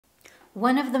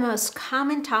One of the most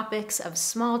common topics of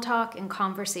small talk and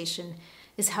conversation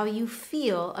is how you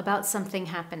feel about something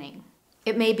happening.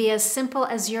 It may be as simple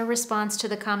as your response to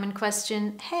the common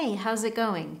question, "Hey, how's it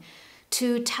going?"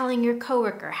 to telling your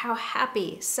coworker how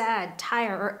happy, sad,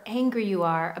 tired, or angry you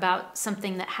are about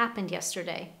something that happened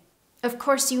yesterday. Of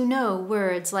course, you know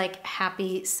words like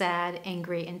happy, sad,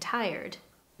 angry, and tired.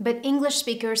 But English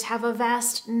speakers have a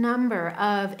vast number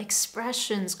of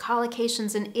expressions,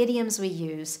 collocations, and idioms we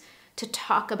use to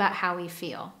talk about how we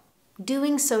feel.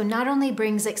 Doing so not only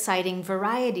brings exciting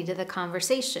variety to the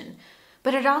conversation,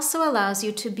 but it also allows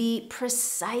you to be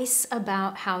precise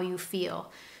about how you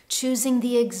feel, choosing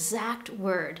the exact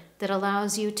word that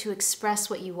allows you to express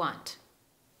what you want.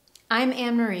 I'm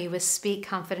Anne-Marie with Speak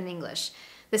Confident English.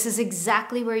 This is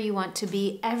exactly where you want to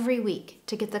be every week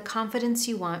to get the confidence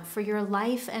you want for your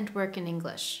life and work in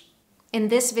English. In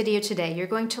this video today, you're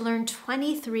going to learn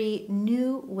 23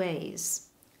 new ways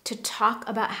to talk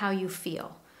about how you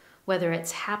feel, whether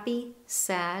it's happy,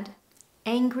 sad,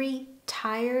 angry,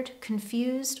 tired,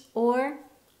 confused, or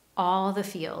all the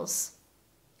feels.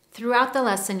 Throughout the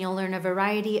lesson, you'll learn a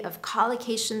variety of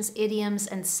collocations, idioms,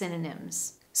 and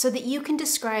synonyms so that you can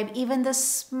describe even the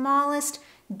smallest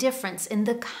difference in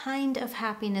the kind of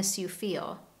happiness you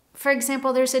feel. For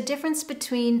example, there's a difference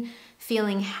between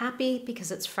feeling happy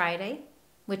because it's Friday,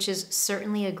 which is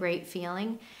certainly a great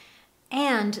feeling,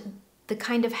 and the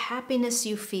kind of happiness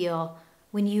you feel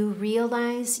when you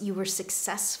realize you were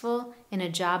successful in a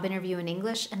job interview in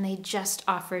English and they just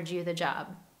offered you the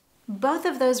job. Both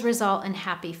of those result in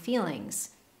happy feelings,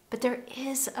 but there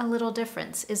is a little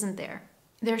difference, isn't there?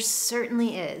 There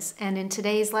certainly is, and in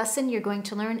today's lesson, you're going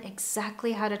to learn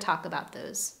exactly how to talk about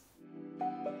those.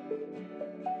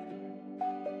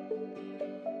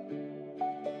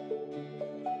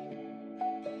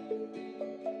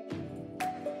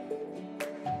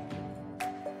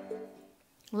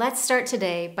 Let's start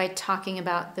today by talking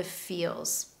about the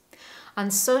feels. On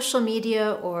social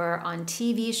media or on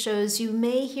TV shows, you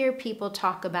may hear people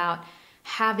talk about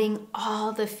having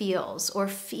all the feels or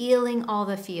feeling all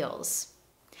the feels.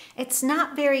 It's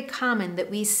not very common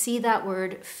that we see that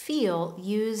word feel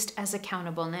used as a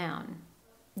countable noun.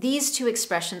 These two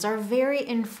expressions are very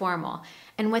informal,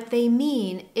 and what they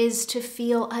mean is to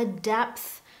feel a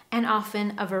depth and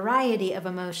often a variety of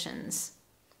emotions.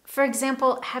 For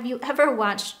example, have you ever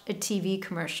watched a TV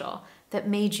commercial that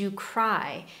made you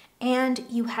cry and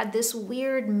you had this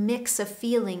weird mix of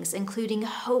feelings, including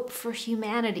hope for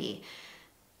humanity?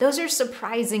 Those are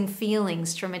surprising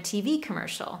feelings from a TV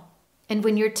commercial. And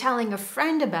when you're telling a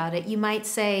friend about it, you might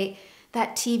say,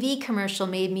 "That TV commercial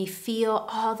made me feel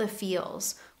all the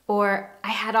feels," or "I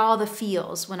had all the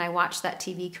feels when I watched that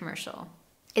TV commercial."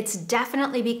 It's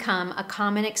definitely become a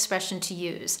common expression to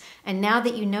use, and now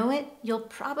that you know it, you'll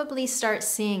probably start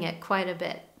seeing it quite a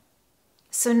bit.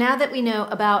 So now that we know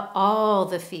about all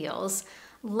the feels,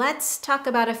 let's talk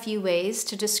about a few ways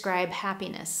to describe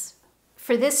happiness.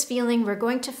 For this feeling, we're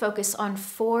going to focus on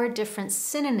 4 different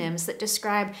synonyms that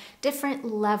describe different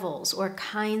levels or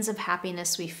kinds of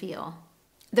happiness we feel.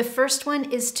 The first one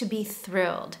is to be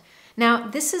thrilled. Now,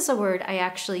 this is a word I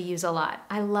actually use a lot.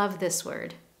 I love this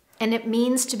word. And it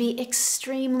means to be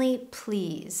extremely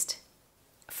pleased.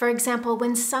 For example,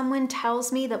 when someone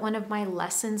tells me that one of my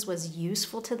lessons was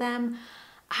useful to them,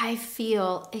 I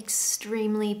feel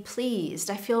extremely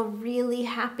pleased. I feel really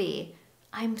happy.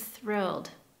 I'm thrilled.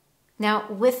 Now,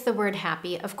 with the word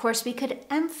happy, of course, we could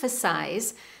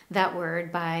emphasize that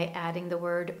word by adding the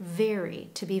word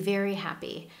very, to be very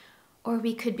happy. Or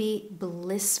we could be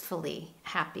blissfully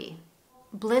happy.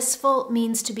 Blissful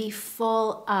means to be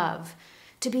full of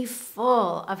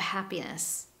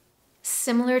happiness.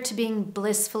 Similar to being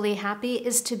blissfully happy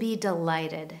is to be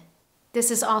delighted. This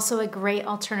is also a great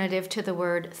alternative to the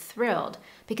word thrilled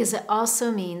because it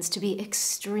also means to be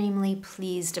extremely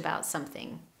pleased about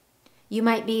something. You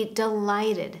might be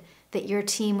delighted that your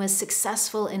team was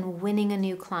successful in winning a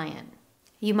new client.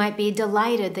 You might be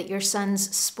delighted that your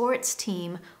son's sports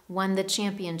team won the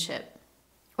championship.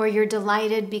 Or you're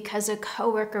delighted because a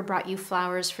coworker brought you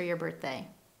flowers for your birthday.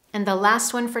 And the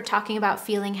last one for talking about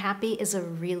feeling happy is a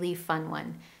really fun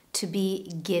one, to be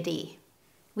giddy.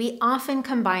 We often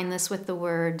combine this with the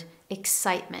word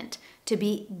excitement, to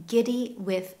be giddy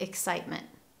with excitement.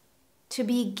 To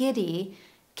be giddy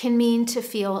can mean to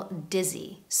feel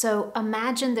dizzy. So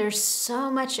imagine there's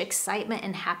so much excitement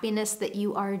and happiness that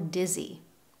you are dizzy.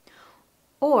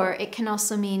 Or it can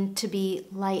also mean to be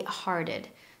lighthearted.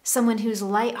 Someone who's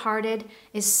lighthearted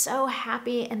is so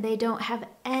happy and they don't have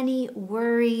any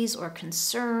worries or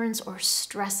concerns or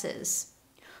stresses.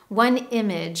 One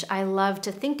image I love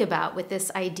to think about with this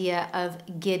idea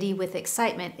of giddy with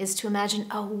excitement is to imagine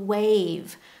a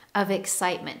wave of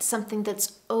excitement, something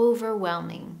that's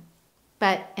overwhelming,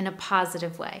 but in a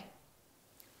positive way.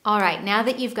 All right, now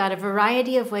that you've got a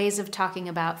variety of ways of talking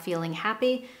about feeling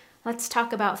happy, let's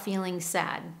talk about feeling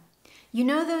sad. You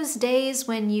know those days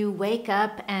when you wake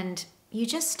up and you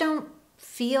just don't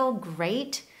feel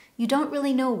great? You don't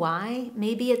really know why.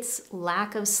 Maybe it's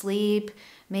lack of sleep,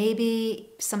 maybe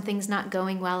something's not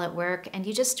going well at work, and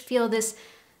you just feel this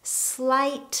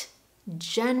slight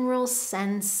general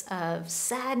sense of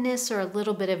sadness or a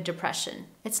little bit of depression.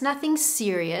 It's nothing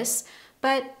serious,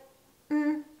 but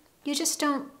you just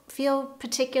don't feel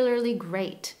particularly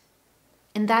great.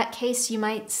 In that case, you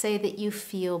might say that you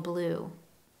feel blue.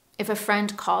 If a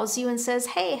friend calls you and says,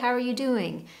 "Hey, how are you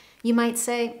doing?" you might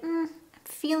say, "I'm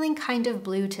feeling kind of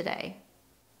blue today."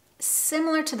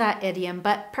 Similar to that idiom,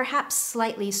 but perhaps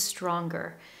slightly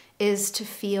stronger, is to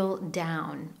feel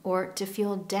down or to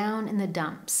feel down in the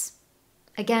dumps.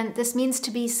 Again, this means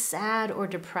to be sad or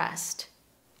depressed.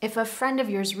 If a friend of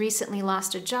yours recently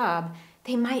lost a job,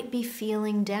 they might be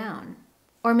feeling down.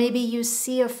 Or maybe you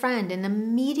see a friend and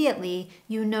immediately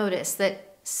you notice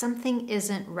that something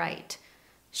isn't right.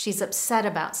 She's upset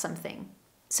about something.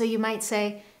 So you might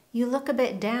say, "You look a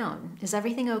bit down. Is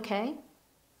everything okay?"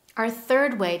 Our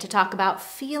third way to talk about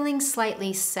feeling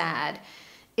slightly sad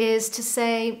is to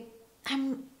say,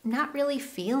 "I'm not really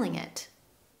feeling it."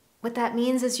 What that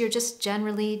means is you're just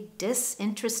generally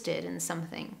disinterested in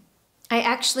something. I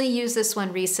actually used this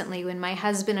one recently when my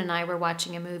husband and I were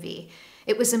watching a movie.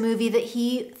 It was a movie that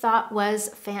he thought was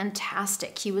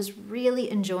fantastic. He was really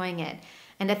enjoying it.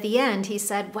 And at the end, he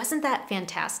said, "Wasn't that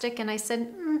fantastic?" And I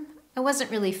said, "I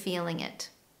wasn't really feeling it."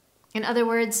 In other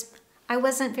words, I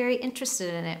wasn't very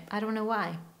interested in it. I don't know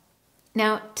why.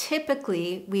 Now,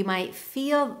 typically, we might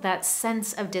feel that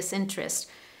sense of disinterest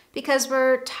because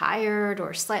we're tired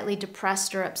or slightly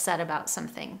depressed or upset about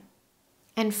something.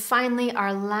 And finally,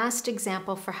 our last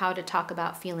example for how to talk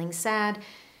about feeling sad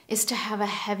is to have a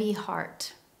heavy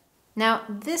heart. Now,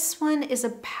 this one is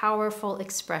a powerful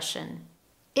expression.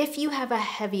 If you have a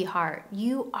heavy heart,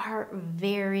 you are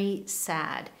very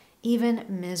sad, even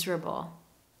miserable.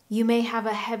 You may have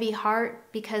a heavy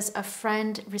heart because a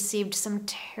friend received some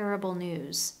terrible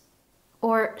news,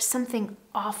 or something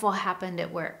awful happened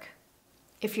at work.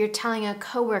 If you're telling a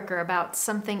coworker about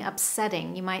something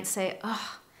upsetting, you might say,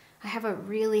 "Oh, I have a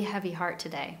really heavy heart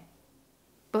today."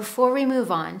 Before we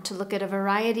move on to look at a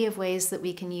variety of ways that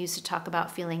we can use to talk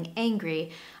about feeling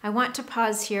angry, I want to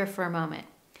pause here for a moment.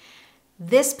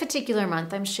 This particular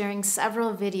month, I'm sharing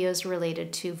several videos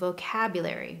related to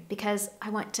vocabulary because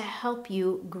I want to help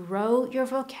you grow your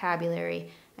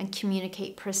vocabulary and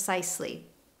communicate precisely.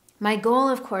 My goal,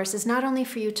 of course, is not only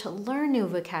for you to learn new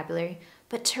vocabulary,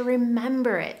 but to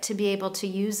remember it, to be able to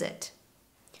use it.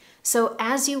 So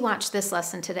as you watch this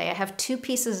lesson today, I have two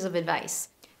pieces of advice.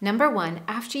 Number one,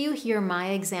 after you hear my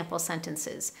example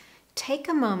sentences, take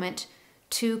a moment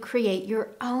to create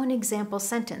your own example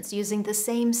sentence using the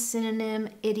same synonym,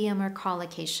 idiom, or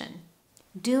collocation.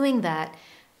 Doing that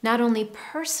not only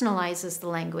personalizes the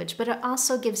language, but it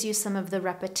also gives you some of the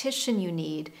repetition you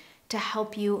need to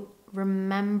help you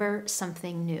remember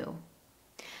something new.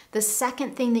 The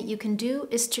second thing that you can do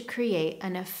is to create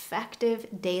an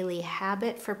effective daily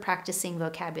habit for practicing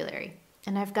vocabulary.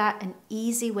 And I've got an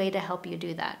easy way to help you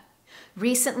do that.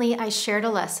 Recently, I shared a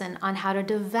lesson on how to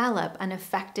develop an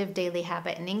effective daily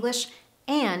habit in English,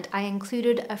 and I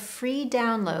included a free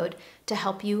download to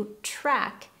help you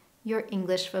track your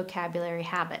English vocabulary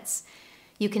habits.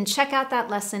 You can check out that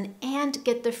lesson and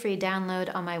get the free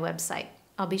download on my website.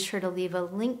 I'll be sure to leave a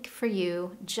link for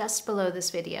you just below this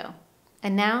video.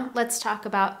 And now let's talk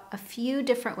about a few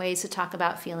different ways to talk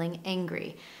about feeling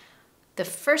angry. The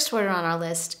first word on our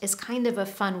list is kind of a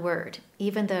fun word,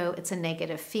 even though it's a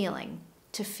negative feeling,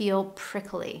 to feel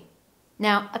prickly.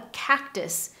 Now, a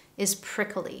cactus is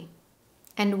prickly.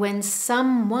 And when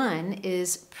someone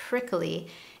is prickly,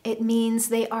 it means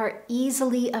they are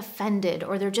easily offended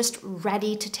or they're just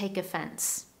ready to take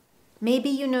offense. Maybe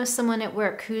you know someone at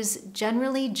work who's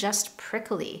generally just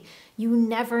prickly. You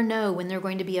never know when they're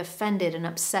going to be offended and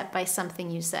upset by something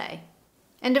you say.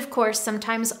 And of course,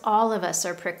 sometimes all of us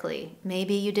are prickly.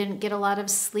 Maybe you didn't get a lot of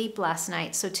sleep last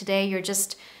night, so today you're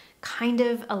just kind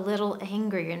of a little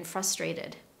angry and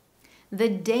frustrated. The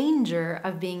danger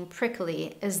of being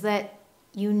prickly is that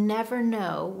you never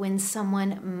know when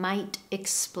someone might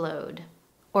explode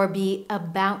or be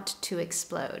about to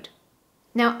explode.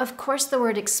 Now, of course, the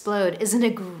word explode is an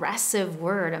aggressive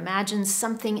word. Imagine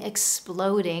something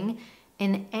exploding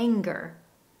in anger.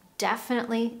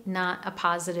 Definitely not a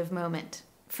positive moment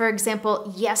For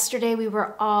example, yesterday we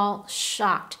were all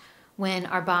shocked when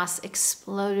our boss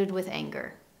exploded with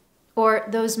anger. Or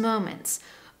those moments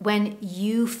when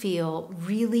you feel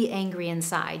really angry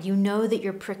inside, you know that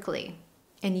you're prickly,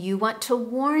 and you want to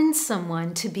warn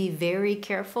someone to be very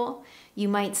careful. You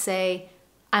might say,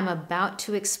 "I'm about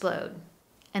to explode."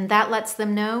 And that lets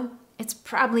them know it's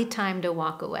probably time to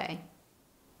walk away.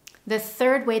 The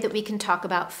third way that we can talk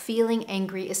about feeling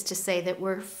angry is to say that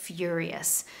we're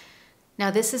furious. Now,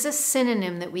 this is a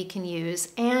synonym that we can use,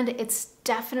 and it's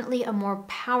definitely a more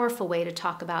powerful way to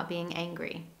talk about being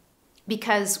angry.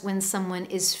 Because when someone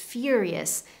is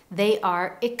furious, they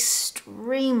are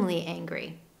extremely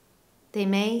angry. They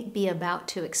may be about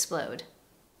to explode.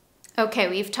 Okay,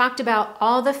 we've talked about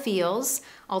all the feels,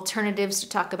 alternatives to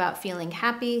talk about feeling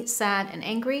happy, sad, and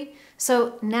angry.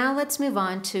 So now let's move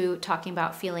on to talking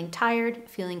about feeling tired,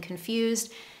 feeling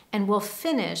confused, and we'll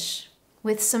finish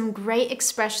with some great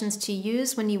expressions to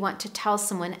use when you want to tell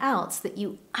someone else that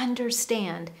you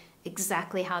understand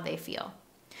exactly how they feel.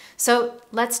 So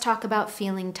let's talk about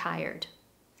feeling tired.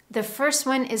 The first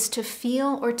one is to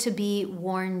feel or to be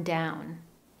worn down,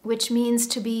 which means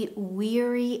to be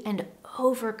weary and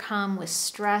overcome with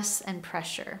stress and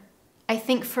pressure. I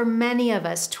think for many of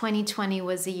us, 2020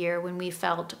 was a year when we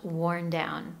felt worn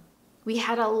down. We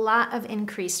had a lot of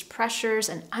increased pressures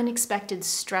and unexpected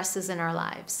stresses in our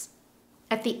lives.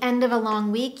 At the end of a long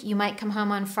week, you might come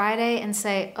home on Friday and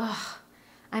say, "Oh,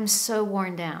 I'm so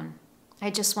worn down. I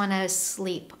just want to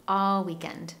sleep all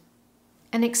weekend."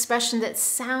 An expression that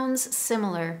sounds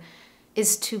similar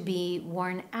is to be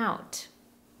worn out.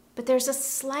 But there's a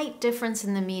slight difference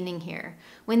in the meaning here.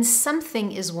 When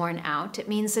something is worn out, it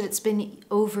means that it's been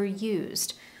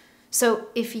overused. So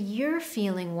if you're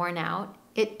feeling worn out,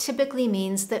 it typically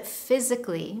means that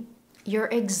physically you're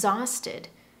exhausted.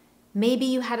 Maybe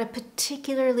you had a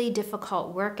particularly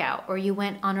difficult workout, or you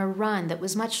went on a run that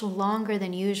was much longer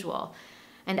than usual,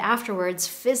 and afterwards,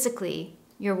 physically,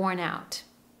 you're worn out.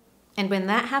 And when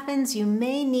that happens, you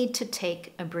may need to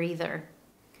take a breather.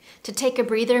 To take a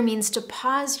breather means to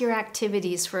pause your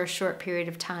activities for a short period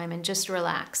of time and just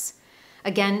relax.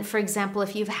 Again, for example,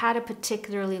 if you've had a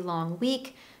particularly long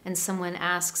week and someone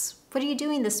asks, "What are you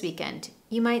doing this weekend?"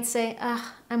 you might say,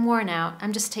 "I'm worn out.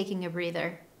 I'm just taking a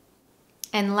breather."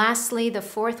 And lastly, the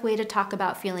fourth way to talk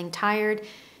about feeling tired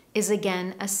is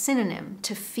again a synonym,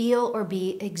 to feel or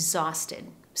be exhausted.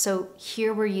 So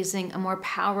here we're using a more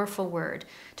powerful word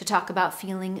to talk about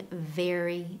feeling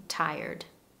very tired.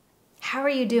 How are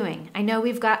you doing? I know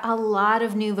we've got a lot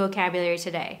of new vocabulary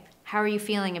today. How are you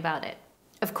feeling about it?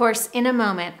 Of course, in a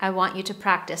moment, I want you to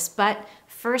practice, but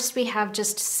first we have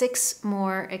just 6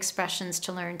 more expressions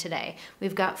to learn today.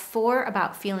 We've got 4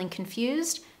 about feeling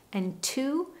confused and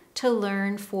 2 to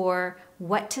learn for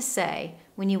what to say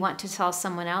when you want to tell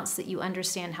someone else that you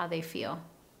understand how they feel.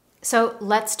 So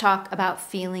let's talk about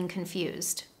feeling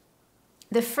confused.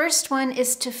 The first one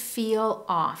is to feel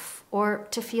off or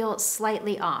to feel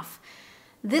slightly off.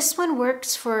 This one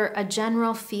works for a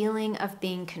general feeling of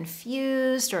being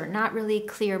confused or not really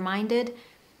clear-minded.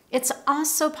 It's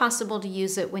also possible to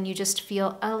use it when you just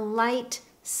feel a light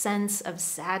sense of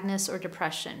sadness or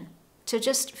depression. To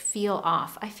just feel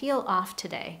off. I feel off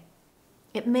today.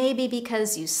 It may be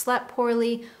because you slept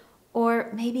poorly,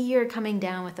 or maybe you're coming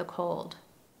down with a cold.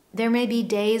 There may be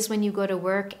days when you go to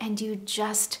work and you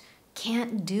just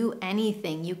can't do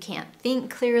anything. You can't think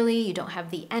clearly, you don't have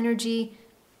the energy.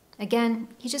 Again,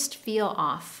 you just feel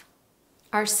off.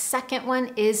 Our second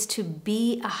one is to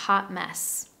be a hot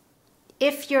mess.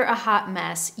 If you're a hot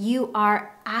mess, you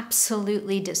are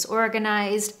absolutely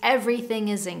disorganized, everything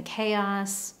is in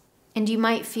chaos, and you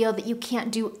might feel that you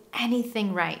can't do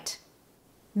anything right.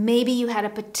 Maybe you had a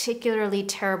particularly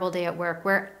terrible day at work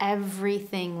where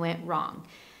everything went wrong.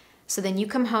 So then you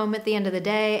come home at the end of the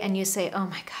day and you say, "Oh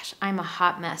my gosh, I'm a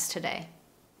hot mess today."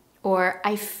 Or,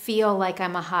 "I feel like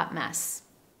I'm a hot mess."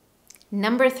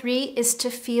 Number 3 is to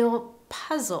feel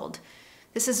puzzled.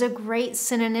 This is a great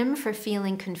synonym for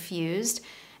feeling confused,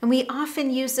 and we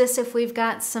often use this if we've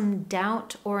got some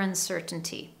doubt or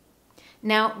uncertainty.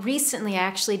 Now, recently I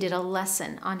actually did a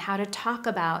lesson on how to talk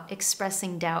about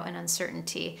expressing doubt and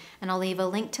uncertainty, and I'll leave a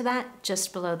link to that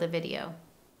just below the video.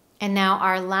 And now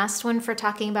our last one for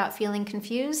talking about feeling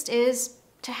confused is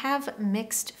to have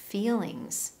mixed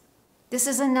feelings. This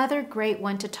is another great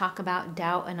one to talk about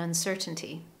doubt and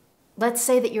uncertainty. Let's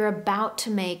say that you're about to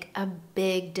make a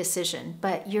big decision,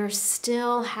 but you're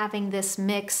still having this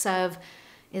mix of,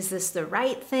 is this the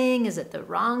right thing? Is it the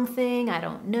wrong thing? I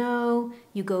don't know.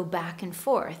 You go back and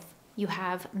forth. You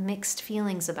have mixed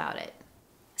feelings about it.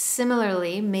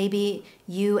 Similarly, maybe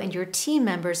you and your team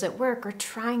members at work are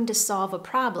trying to solve a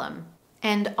problem,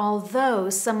 And although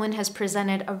someone has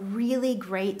presented a really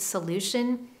great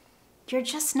solution, you're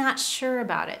just not sure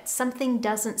about it. Something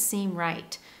doesn't seem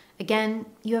right. Again,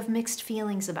 you have mixed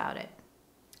feelings about it.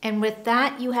 And with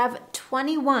that, you have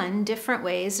 21 different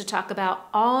ways to talk about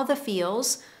all the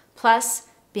feels, plus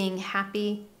being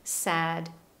happy, sad,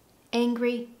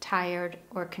 angry, tired,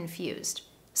 or confused.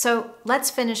 So let's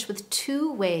finish with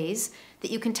 2 ways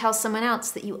that you can tell someone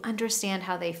else that you understand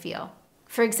how they feel.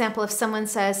 For example, if someone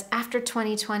says, after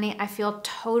 2020, I feel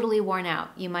totally worn out,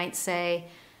 you might say,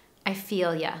 I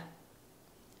feel ya.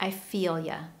 I feel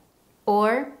ya.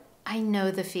 Or, I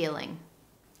know the feeling.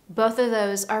 Both of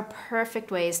those are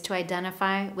perfect ways to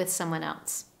identify with someone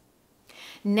else.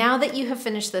 Now that you have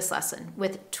finished this lesson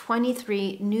with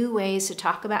 23 new ways to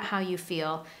talk about how you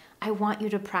feel, I want you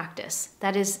to practice.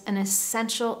 That is an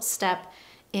essential step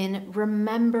in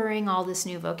remembering all this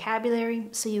new vocabulary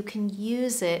so you can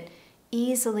use it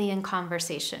easily in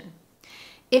conversation.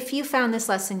 If you found this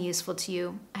lesson useful to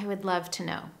you, I would love to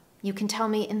know. You can tell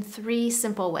me in 3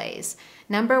 simple ways.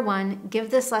 Number 1,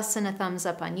 give this lesson a thumbs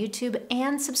up on YouTube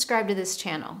and subscribe to this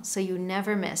channel so you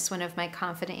never miss one of my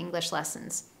Confident English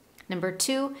lessons. Number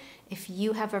 2, if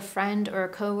you have a friend or a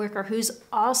coworker who's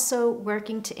also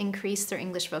working to increase their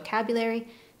English vocabulary,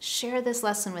 share this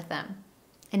lesson with them.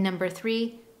 And number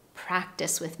 3,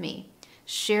 practice with me.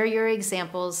 Share your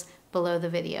examples below the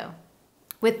video.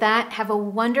 With that, have a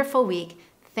wonderful week.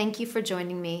 Thank you for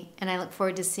joining me, and I look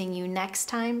forward to seeing you next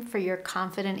time for your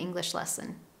Confident English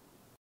lesson.